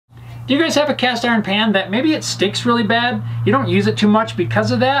Do you guys have a cast iron pan that maybe it sticks really bad? You don't use it too much because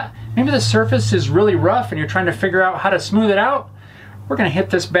of that? Maybe the surface is really rough and you're trying to figure out how to smooth it out? We're gonna hit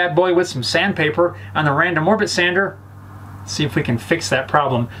this bad boy with some sandpaper on the random orbit sander. See if we can fix that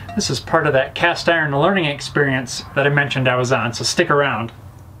problem. This is part of that cast iron learning experience that I mentioned I was on, so stick around.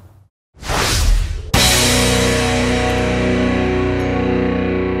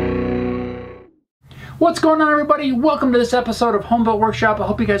 What's going on, everybody? Welcome to this episode of Home Built Workshop. I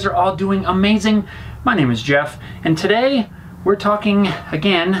hope you guys are all doing amazing. My name is Jeff, and today we're talking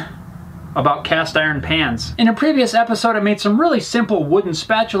again about cast iron pans. In a previous episode, I made some really simple wooden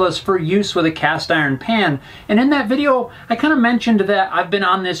spatulas for use with a cast iron pan, and in that video I kind of mentioned that I've been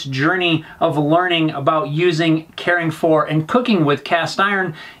on this journey of learning about using, caring for, and cooking with cast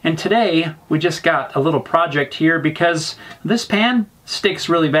iron, and today we just got a little project here because this pan sticks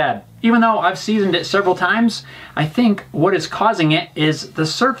really bad. Even though I've seasoned it several times, I think what is causing it is the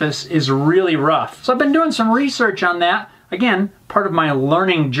surface is really rough. So I've been doing some research on that, again, part of my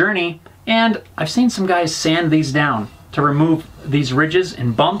learning journey, and I've seen some guys sand these down to remove these ridges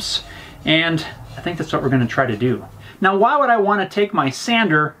and bumps, and I think that's what we're going to try to do. Now, why would I want to take my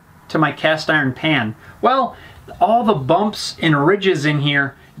sander to my cast iron pan? Well, all the bumps and ridges in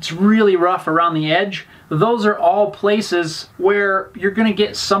here, it's really rough around the edge. Those are all places where you're gonna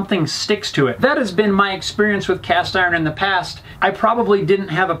get something sticks to it. That has been my experience with cast iron in the past. I probably didn't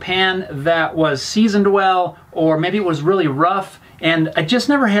have a pan that was seasoned well, or maybe it was really rough, and I just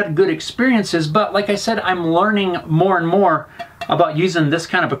never had good experiences. But like I said, I'm learning more and more about using this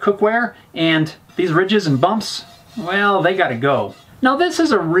kind of a cookware, and these ridges and bumps, well, they gotta go. Now, this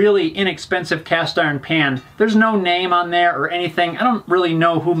is a really inexpensive cast iron pan. There's no name on there or anything. I don't really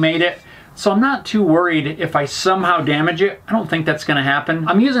know who made it, so I'm not too worried if I somehow damage it. I don't think that's gonna happen.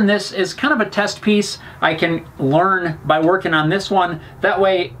 I'm using this as kind of a test piece. I can learn by working on this one. That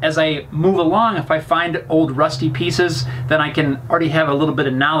way, as I move along, if I find old rusty pieces, then I can already have a little bit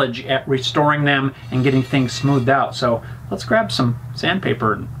of knowledge at restoring them and getting things smoothed out. So let's grab some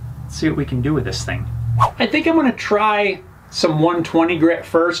sandpaper and see what we can do with this thing. I think I'm gonna try some 120 grit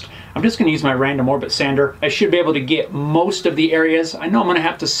first. I'm just gonna use my random orbit sander. I should be able to get most of the areas. I know I'm gonna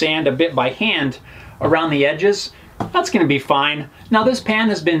have to sand a bit by hand around the edges. That's gonna be fine. Now, this pan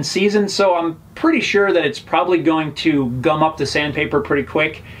has been seasoned, so I'm pretty sure that it's probably going to gum up the sandpaper pretty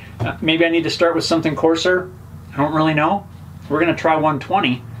quick. Maybe I need to start with something coarser. I don't really know. We're gonna try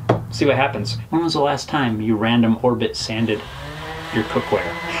 120, see what happens. When was the last time you random orbit sanded your cookware?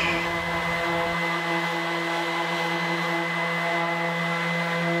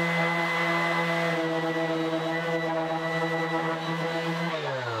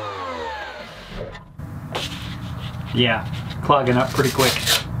 Yeah, clogging up pretty quick.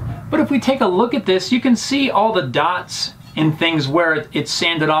 But if we take a look at this, you can see all the dots and things where it's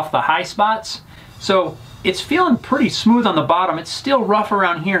sanded off the high spots. So it's feeling pretty smooth on the bottom. It's still rough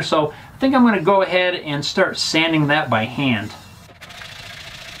around here, so I think I'm gonna go ahead and start sanding that by hand.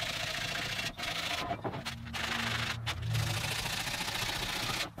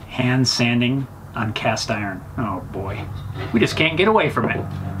 Hand sanding on cast iron. Oh boy, we just can't get away from it.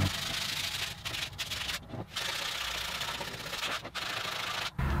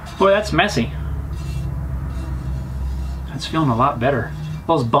 Boy, that's messy. That's feeling a lot better.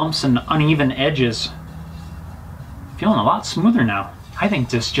 Those bumps and uneven edges, feeling a lot smoother now. I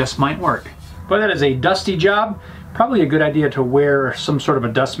think this just might work. Boy, that is a dusty job. Probably a good idea to wear some sort of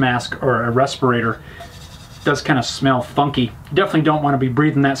a dust mask or a respirator. It does kind of smell funky. Definitely don't want to be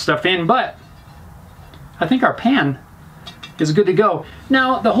breathing that stuff in, but I think our pan is good to go.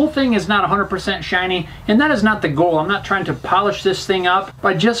 Now, the whole thing is not 100% shiny, and that is not the goal. I'm not trying to polish this thing up.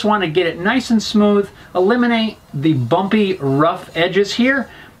 I just want to get it nice and smooth, eliminate the bumpy, rough edges here.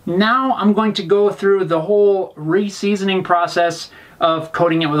 Now I'm going to go through the whole re-seasoning process of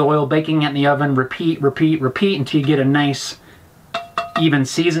coating it with oil, baking it in the oven, repeat, repeat, repeat until you get a nice, even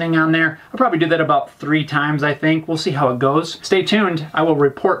seasoning on there. I'll probably do that about 3 times, I think. We'll see how it goes. Stay tuned. I will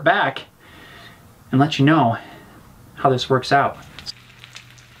report back and let you know how this works out.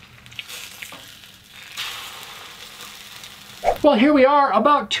 Well, here we are.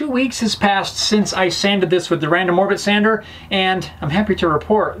 About 2 weeks has passed since I sanded this with the random orbit sander, and I'm happy to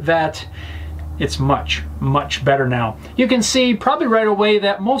report that it's much, much better now. You can see probably right away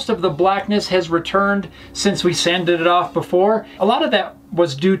that most of the blackness has returned since we sanded it off before. A lot of that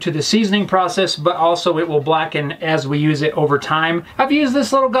was due to the seasoning process, but also it will blacken as we use it over time. I've used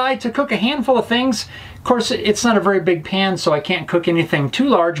this little guy to cook a handful of things. Of course, it's not a very big pan, so I can't cook anything too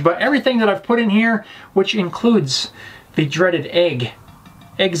large, but everything that I've put in here, which includes the dreaded egg.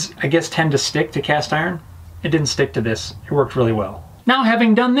 Eggs, I guess, tend to stick to cast iron. It didn't stick to this. It worked really well. Now,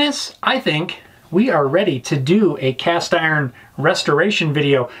 having done this, I think we are ready to do a cast iron restoration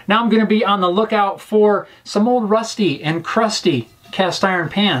video. Now I'm going to be on the lookout for some old rusty and crusty cast iron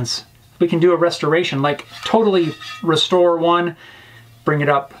pans. We can do a restoration, like totally restore one, bring it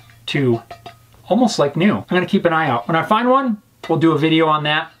up to almost like new. I'm going to keep an eye out. When I find one, we'll do a video on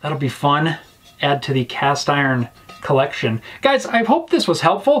that. That'll be fun. Add to the cast iron collection. Guys, I hope this was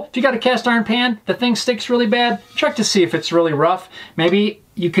helpful. If you got a cast iron pan, the thing sticks really bad, check to see if it's really rough. Maybe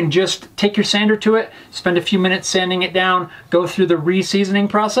you can just take your sander to it, spend a few minutes sanding it down, go through the re-seasoning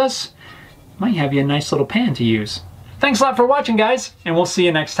process. Might have you a nice little pan to use. Thanks a lot for watching, guys, and we'll see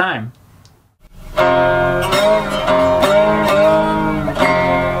you next time.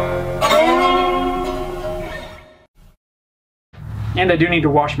 And I do need to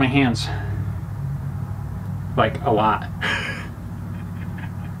wash my hands. Like, a lot.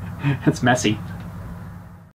 It's messy.